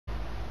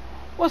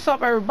What's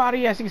up,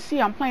 everybody? As you can see,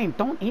 I'm playing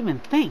Don't Even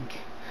Think.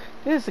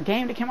 This is a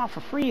game that came out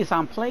for free. It's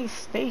on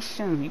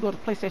PlayStation. You go to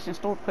the PlayStation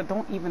Store, put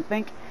Don't Even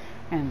Think,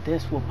 and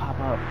this will pop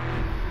up.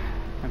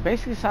 And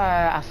basically, it's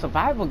a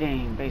survival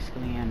game,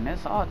 basically, and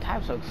there's all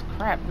types of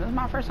crap. This is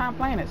my first time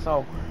playing it,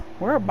 so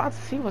we're about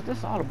to see what this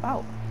is all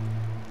about.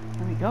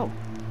 Here we go.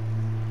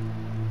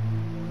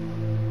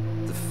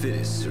 The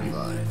fittest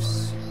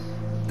survives.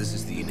 This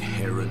is the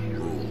inherent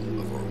rule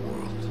of our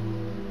world.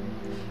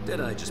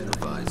 Deadeye just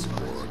provides a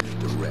more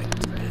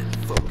direct and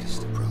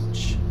focused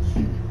approach.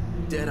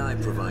 Deadeye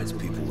provides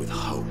people with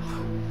hope.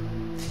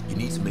 You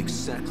need to make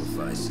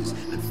sacrifices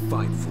and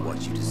fight for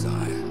what you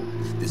desire.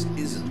 This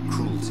isn't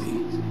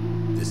cruelty.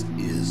 This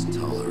is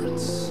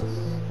tolerance.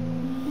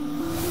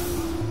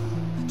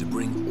 To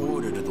bring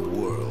order to the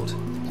world,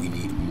 we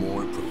need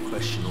more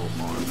professional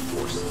armed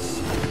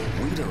forces.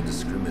 We don't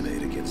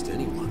discriminate against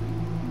anyone.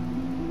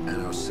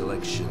 And our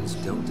selections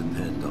don't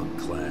depend on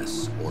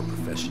class or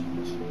profession.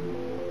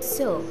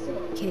 So,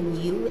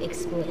 can you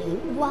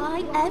explain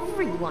why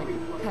everyone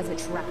has a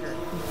tracker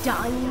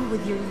dying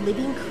with your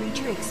living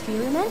creature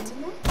experiment?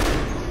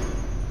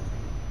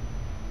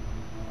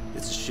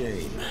 It's a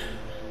shame.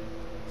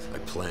 I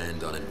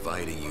planned on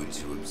inviting you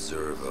to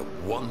observe a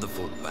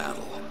wonderful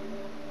battle.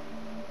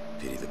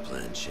 Pity the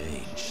plan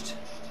changed.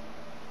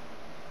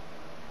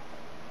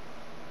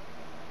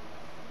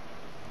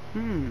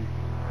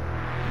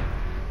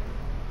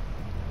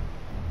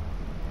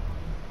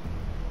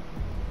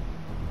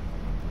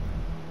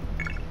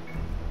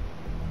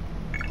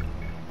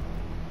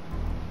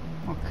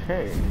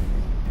 Okay.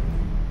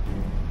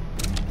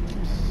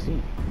 Let's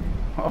see.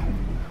 Oh,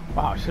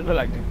 wow, she look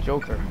like the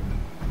Joker.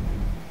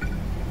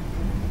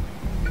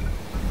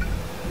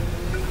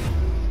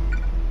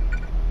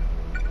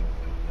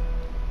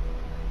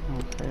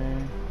 Okay.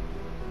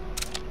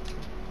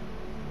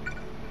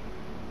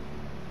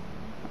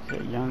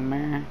 Okay, young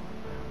man.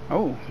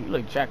 Oh, he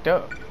look jacked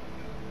up.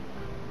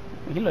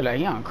 He look like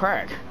he on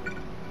crack.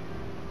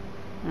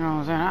 You know what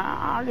I'm saying?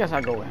 I guess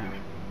I'll go with him.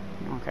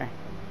 Okay.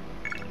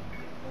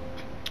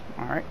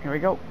 Alright, here we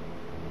go.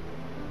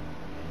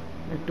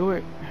 Let's do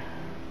it.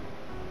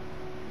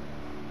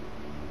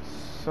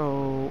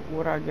 So,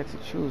 what do I get to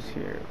choose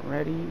here?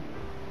 Ready?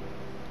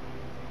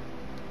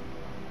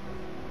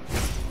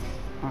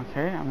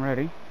 Okay, I'm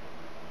ready.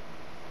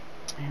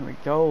 Here we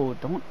go.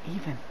 Don't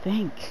even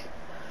think.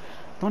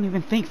 Don't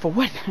even think for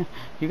what?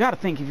 You gotta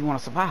think if you want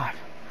to survive.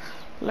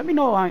 Let me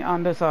know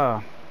on this,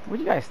 what do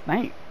you guys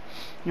think?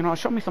 You know,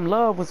 show me some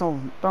love with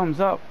some thumbs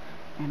up,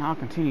 and I'll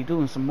continue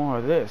doing some more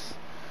of this.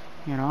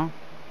 You know,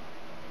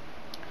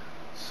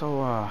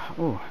 so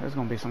ooh, there's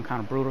gonna be some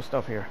kind of brutal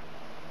stuff here.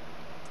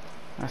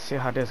 Let's see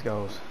how this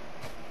goes.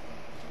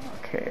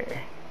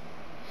 Okay.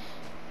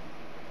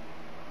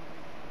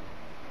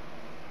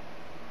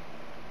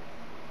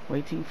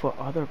 Waiting for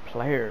other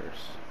players.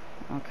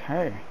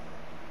 Okay.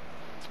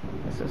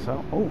 This is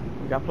so. Oh,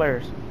 we got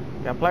players.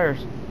 We got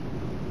players.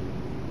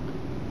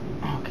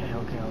 Okay.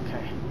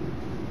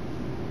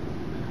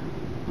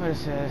 What it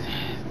says?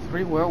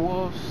 3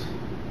 werewolves.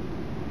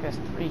 I guess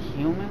 3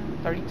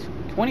 humans,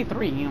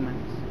 23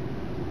 humans.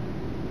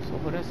 So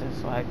what is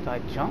this? So I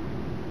jump?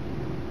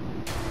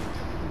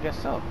 I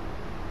guess so.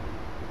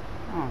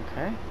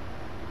 Okay.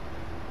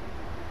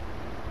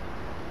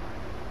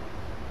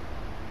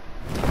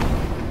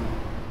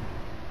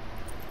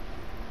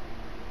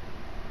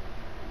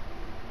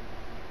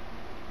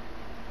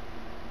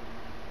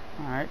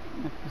 Alright,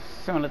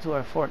 similar to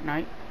a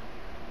Fortnite.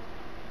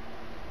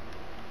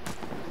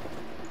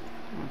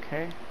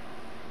 Okay.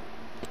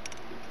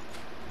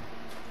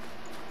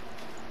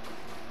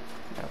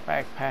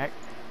 Backpack.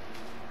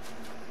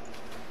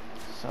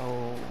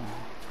 So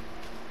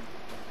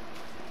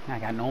I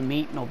got no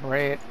meat, no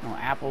bread, no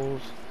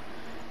apples,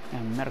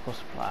 and medical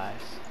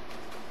supplies.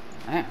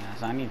 Man,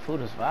 so I need food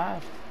to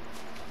survive.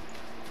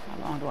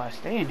 How long do I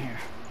stay in here?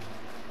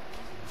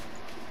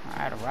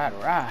 Alright.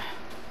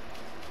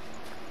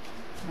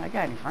 I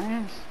got any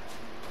friends?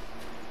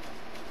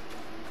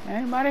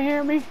 Anybody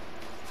hear me?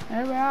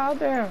 Anybody out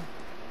there?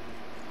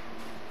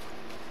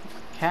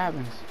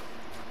 Cabins.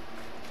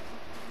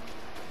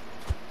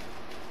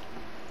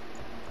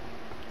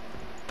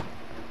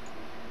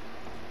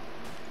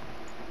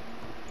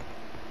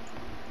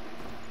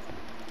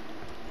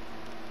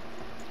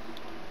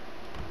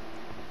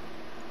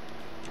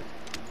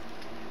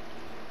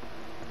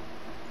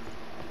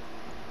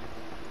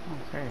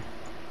 Okay.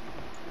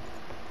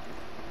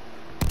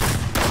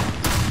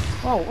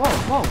 Whoa.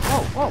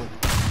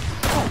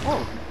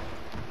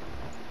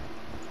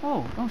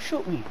 Oh, don't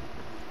shoot me.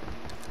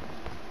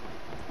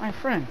 My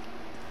friend.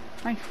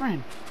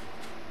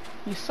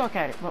 You suck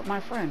at it, but my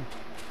friend.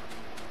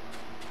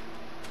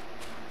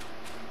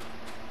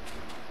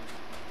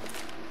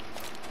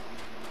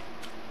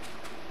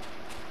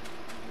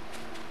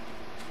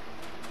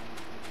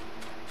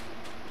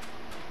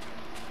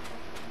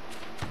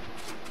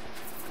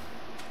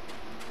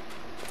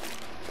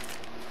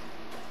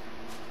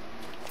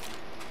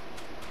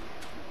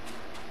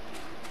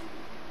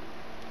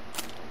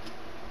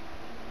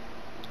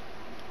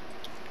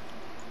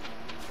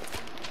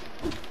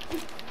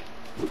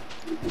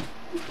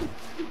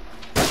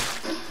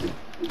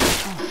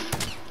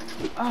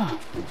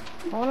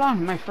 Hold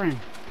on, my friend.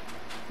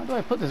 How do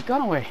I put this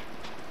gun away?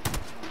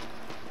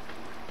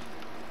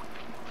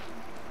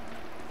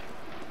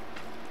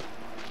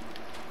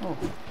 Oh.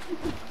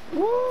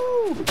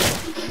 Woo!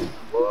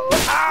 Woo!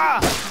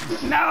 Ah!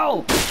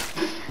 No!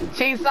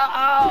 Chainsaw!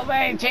 Oh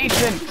man,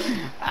 Jason!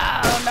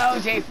 Oh no,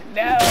 Jason!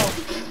 No!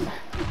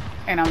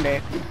 And I'm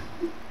dead.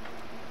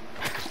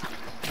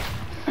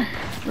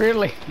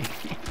 Really?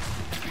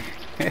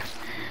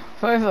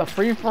 So it's a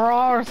free for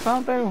all or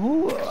something?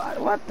 Who?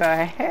 What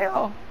the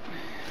hell?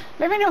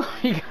 Let me know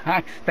what you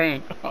guys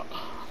think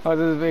of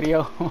this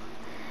video.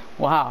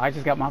 Wow, I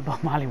just got my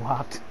butt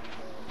mollywopped.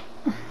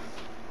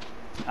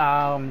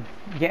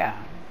 Yeah,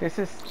 this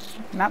is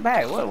not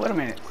bad. Wait a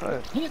minute.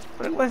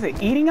 What was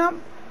it? Eating up?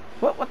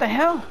 What the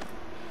hell?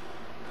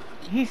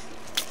 He's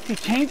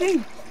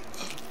changing?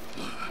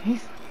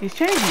 He's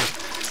changing.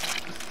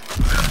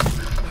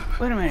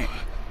 Wait a minute.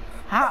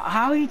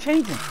 How he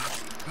changing?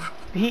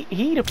 He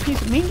eat a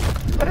piece of meat?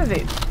 What is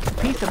it? A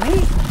piece of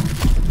meat?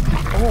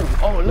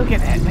 Oh, look at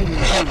that, ladies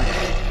and gentlemen.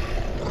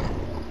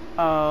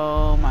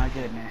 Oh my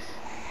goodness.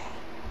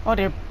 Oh,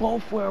 they're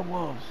both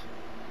werewolves.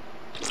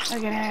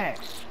 Look at that.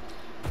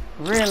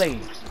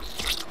 Really?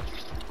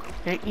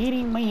 They're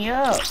eating me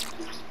up.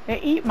 They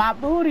eat my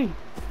booty.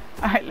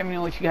 Alright, let me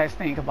know what you guys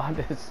think about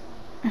this.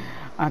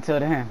 Until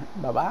then,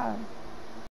 bye-bye.